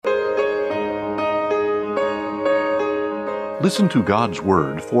Listen to God's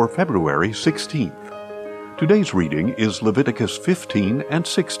Word for February 16th. Today's reading is Leviticus 15 and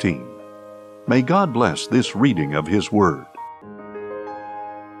 16. May God bless this reading of His Word.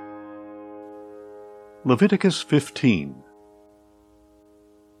 Leviticus 15.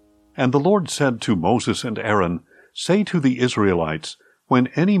 And the Lord said to Moses and Aaron, Say to the Israelites, When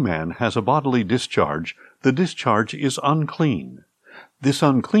any man has a bodily discharge, the discharge is unclean. This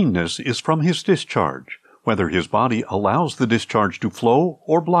uncleanness is from his discharge, whether his body allows the discharge to flow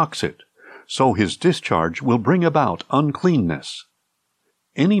or blocks it. So his discharge will bring about uncleanness.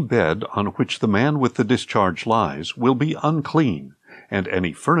 Any bed on which the man with the discharge lies will be unclean, and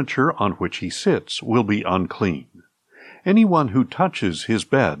any furniture on which he sits will be unclean. Anyone who touches his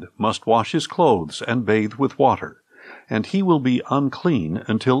bed must wash his clothes and bathe with water, and he will be unclean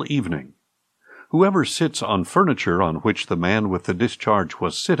until evening. Whoever sits on furniture on which the man with the discharge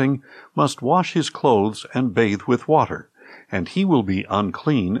was sitting must wash his clothes and bathe with water, and he will be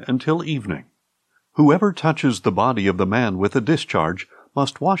unclean until evening. Whoever touches the body of the man with the discharge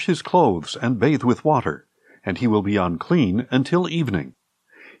must wash his clothes and bathe with water, and he will be unclean until evening.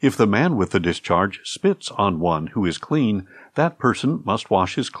 If the man with the discharge spits on one who is clean, that person must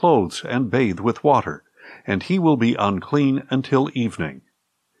wash his clothes and bathe with water, and he will be unclean until evening.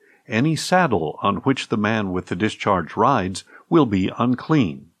 Any saddle on which the man with the discharge rides will be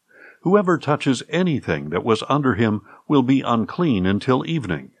unclean. Whoever touches anything that was under him will be unclean until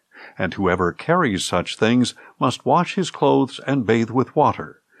evening, and whoever carries such things must wash his clothes and bathe with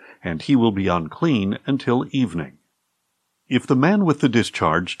water, and he will be unclean until evening. If the man with the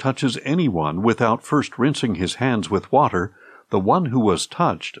discharge touches anyone without first rinsing his hands with water, the one who was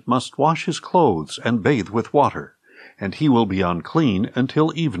touched must wash his clothes and bathe with water, and he will be unclean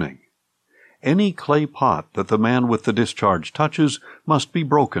until evening. Any clay pot that the man with the discharge touches must be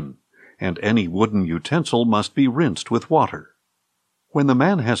broken, and any wooden utensil must be rinsed with water. When the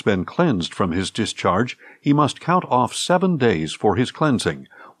man has been cleansed from his discharge, he must count off 7 days for his cleansing,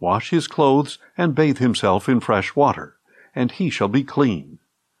 wash his clothes, and bathe himself in fresh water, and he shall be clean.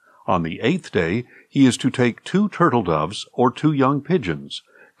 On the 8th day he is to take 2 turtle doves or 2 young pigeons,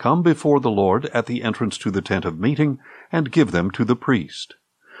 come before the Lord at the entrance to the tent of meeting, and give them to the priest.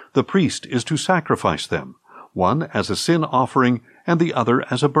 The priest is to sacrifice them, one as a sin offering and the other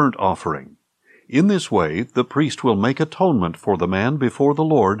as a burnt offering. In this way the priest will make atonement for the man before the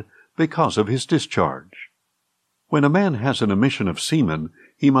Lord because of his discharge. When a man has an emission of semen,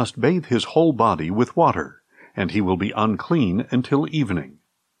 he must bathe his whole body with water, and he will be unclean until evening.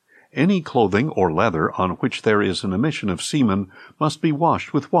 Any clothing or leather on which there is an emission of semen must be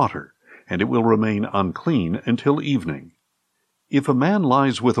washed with water, and it will remain unclean until evening. If a man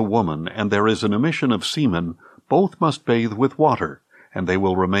lies with a woman and there is an emission of semen, both must bathe with water, and they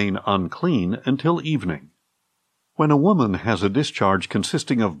will remain unclean until evening. When a woman has a discharge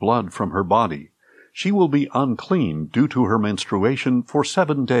consisting of blood from her body, she will be unclean due to her menstruation for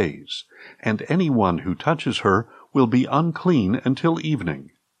 7 days, and anyone who touches her will be unclean until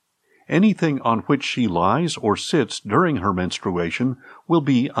evening. Anything on which she lies or sits during her menstruation will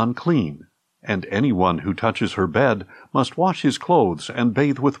be unclean, and anyone who touches her bed must wash his clothes and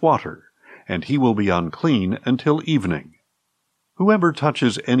bathe with water, and he will be unclean until evening. Whoever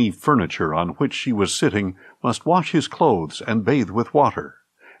touches any furniture on which she was sitting must wash his clothes and bathe with water,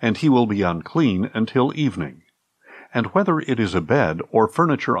 and he will be unclean until evening. And whether it is a bed or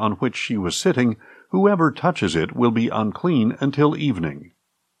furniture on which she was sitting, whoever touches it will be unclean until evening.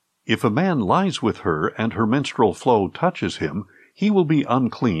 If a man lies with her and her menstrual flow touches him, he will be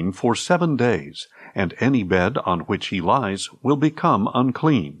unclean for 7 days, and any bed on which he lies will become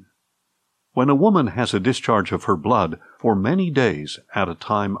unclean. When a woman has a discharge of her blood for many days at a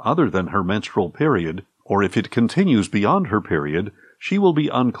time other than her menstrual period, or if it continues beyond her period, she will be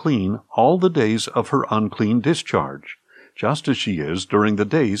unclean all the days of her unclean discharge, just as she is during the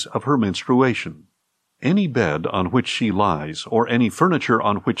days of her menstruation. Any bed on which she lies, or any furniture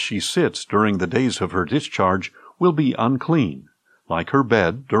on which she sits during the days of her discharge, will be unclean, like her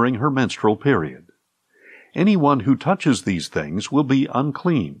bed during her menstrual period. Anyone who touches these things will be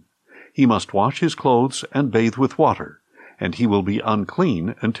unclean. He must wash his clothes and bathe with water, and he will be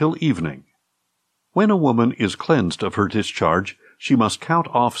unclean until evening. When a woman is cleansed of her discharge, she must count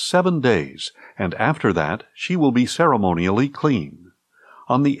off 7 days, and after that she will be ceremonially clean.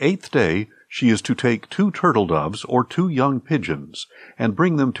 On the 8th day she is to take 2 turtle doves or 2 young pigeons, and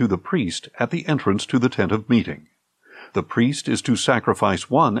bring them to the priest at the entrance to the tent of meeting. The priest is to sacrifice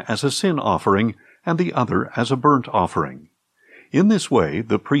one as a sin offering, and the other as a burnt offering. In this way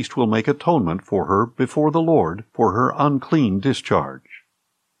the priest will make atonement for her before the Lord for her unclean discharge.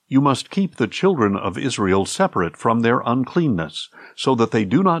 You must keep the children of Israel separate from their uncleanness, so that they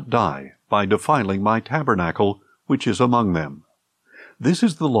do not die by defiling my tabernacle, which is among them. This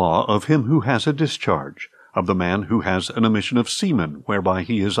is the law of him who has a discharge, of the man who has an emission of semen whereby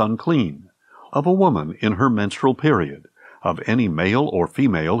he is unclean, of a woman in her menstrual period, of any male or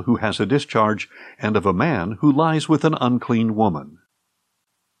female who has a discharge, and of a man who lies with an unclean woman.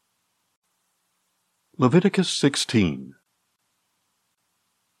 Leviticus 16.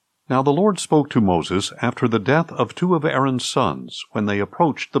 Now the Lord spoke to Moses after the death of 2 of Aaron's sons, when they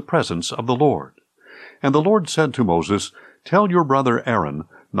approached the presence of the Lord. And the Lord said to Moses, Tell your brother Aaron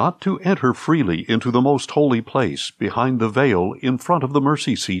not to enter freely into the most holy place behind the veil in front of the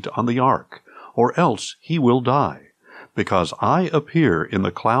mercy seat on the ark, or else he will die, because I appear in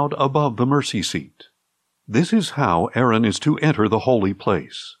the cloud above the mercy seat. This is how Aaron is to enter the holy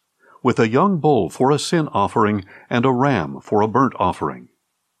place, with a young bull for a sin offering and a ram for a burnt offering.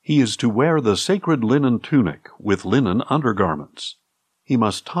 He is to wear the sacred linen tunic with linen undergarments. He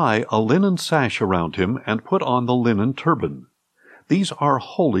must tie a linen sash around him and put on the linen turban. These are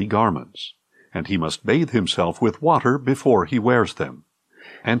holy garments, and he must bathe himself with water before he wears them.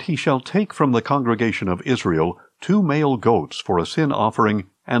 And he shall take from the congregation of Israel 2 male goats for a sin offering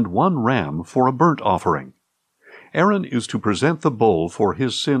and 1 ram for a burnt offering. Aaron is to present the bull for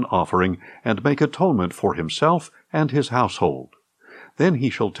his sin offering and make atonement for himself and his household. Then he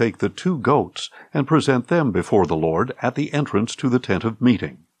shall take the 2 goats and present them before the Lord at the entrance to the tent of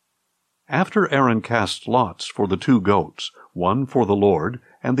meeting. After Aaron casts lots for the 2 goats, one for the Lord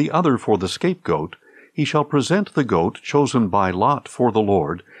and the other for the scapegoat, he shall present the goat chosen by lot for the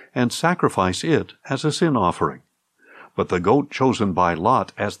Lord and sacrifice it as a sin offering. But the goat chosen by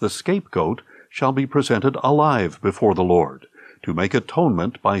lot as the scapegoat shall be presented alive before the Lord, to make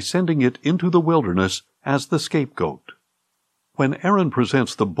atonement by sending it into the wilderness as the scapegoat. When Aaron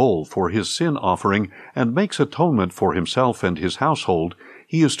presents the bull for his sin offering and makes atonement for himself and his household,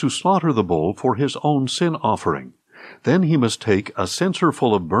 he is to slaughter the bull for his own sin offering. Then he must take a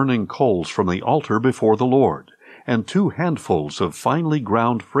censerful of burning coals from the altar before the Lord, and 2 handfuls of finely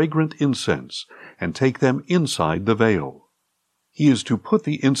ground fragrant incense, and take them inside the veil. He is to put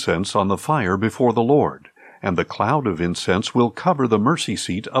the incense on the fire before the Lord, and the cloud of incense will cover the mercy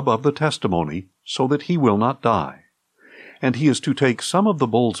seat above the testimony, so that he will not die. And he is to take some of the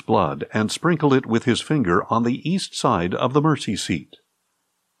bull's blood and sprinkle it with his finger on the east side of the mercy seat.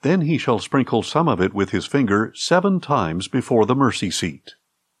 Then he shall sprinkle some of it with his finger 7 times before the mercy seat.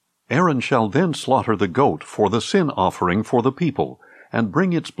 Aaron shall then slaughter the goat for the sin offering for the people, and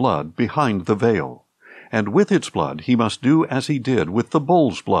bring its blood behind the veil. And with its blood he must do as he did with the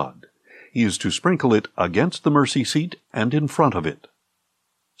bull's blood. He is to sprinkle it against the mercy seat and in front of it.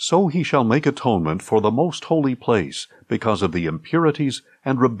 So he shall make atonement for the most holy place because of the impurities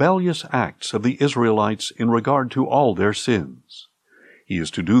and rebellious acts of the Israelites in regard to all their sins. He is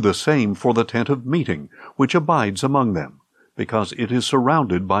to do the same for the tent of meeting, which abides among them, because it is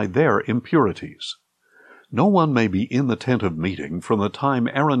surrounded by their impurities. No one may be in the tent of meeting from the time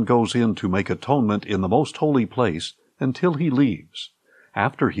Aaron goes in to make atonement in the most holy place until he leaves,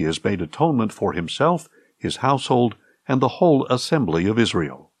 after he has made atonement for himself, his household, and the whole assembly of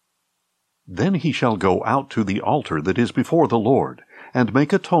Israel. Then he shall go out to the altar that is before the Lord, and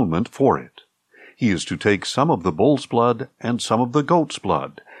make atonement for it. He is to take some of the bull's blood and some of the goat's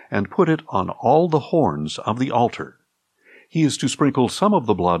blood, and put it on all the horns of the altar. He is to sprinkle some of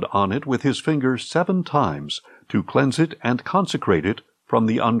the blood on it with his finger 7 times, to cleanse it and consecrate it from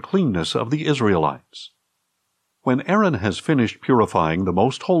the uncleanness of the Israelites. When Aaron has finished purifying the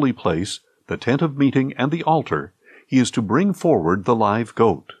most holy place, the tent of meeting, and the altar, he is to bring forward the live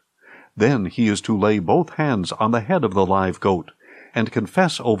goat. Then he is to lay both hands on the head of the live goat, and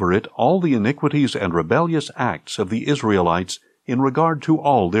confess over it all the iniquities and rebellious acts of the Israelites in regard to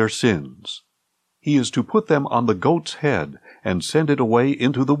all their sins. He is to put them on the goat's head, and send it away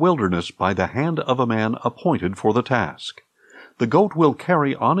into the wilderness by the hand of a man appointed for the task. The goat will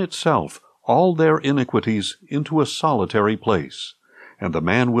carry on itself all their iniquities into a solitary place, and the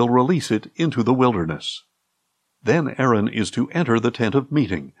man will release it into the wilderness. Then Aaron is to enter the tent of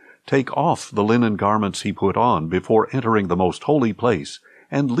meeting, take off the linen garments he put on before entering the most holy place,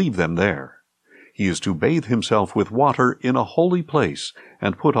 and leave them there. He is to bathe himself with water in a holy place,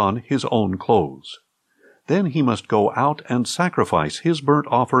 and put on his own clothes. Then he must go out and sacrifice his burnt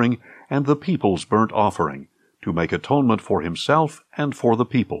offering and the people's burnt offering, to make atonement for himself and for the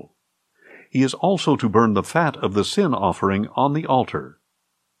people. He is also to burn the fat of the sin offering on the altar.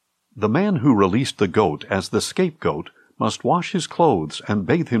 The man who released the goat as the scapegoat must wash his clothes and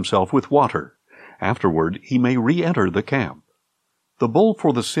bathe himself with water. Afterward he may re-enter the camp. The bull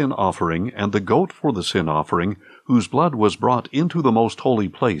for the sin offering and the goat for the sin offering, whose blood was brought into the most holy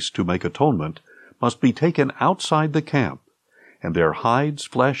place to make atonement, must be taken outside the camp, and their hides,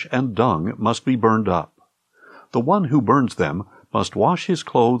 flesh, and dung must be burned up. The one who burns them must wash his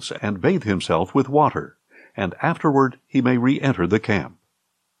clothes and bathe himself with water, and afterward he may re-enter the camp.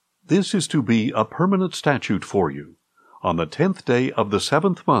 This is to be a permanent statute for you. On the 10th day of the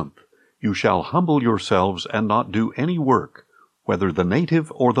 7th month you shall humble yourselves and not do any work, whether the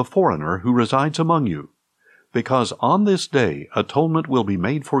native or the foreigner who resides among you, because on this day atonement will be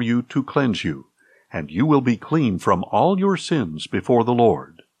made for you to cleanse you, and you will be clean from all your sins before the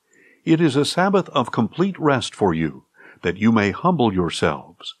Lord. It is a Sabbath of complete rest for you, that you may humble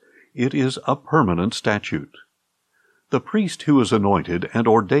yourselves. It is a permanent statute. The priest who is anointed and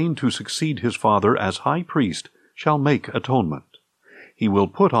ordained to succeed his father as high priest shall make atonement. He will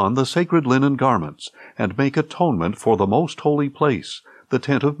put on the sacred linen garments, and make atonement for the most holy place, the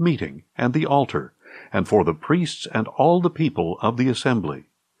tent of meeting, and the altar, and for the priests and all the people of the assembly.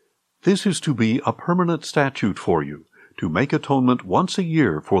 This is to be a permanent statute for you, to make atonement once a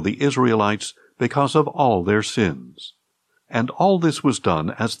year for the Israelites because of all their sins. And all this was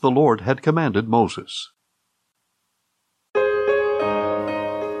done as the Lord had commanded Moses.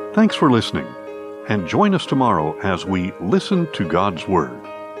 Thanks for listening, and join us tomorrow as we listen to God's Word.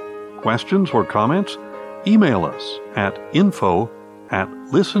 Questions or comments? Email us at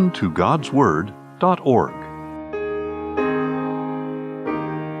info@listentogodsword.org.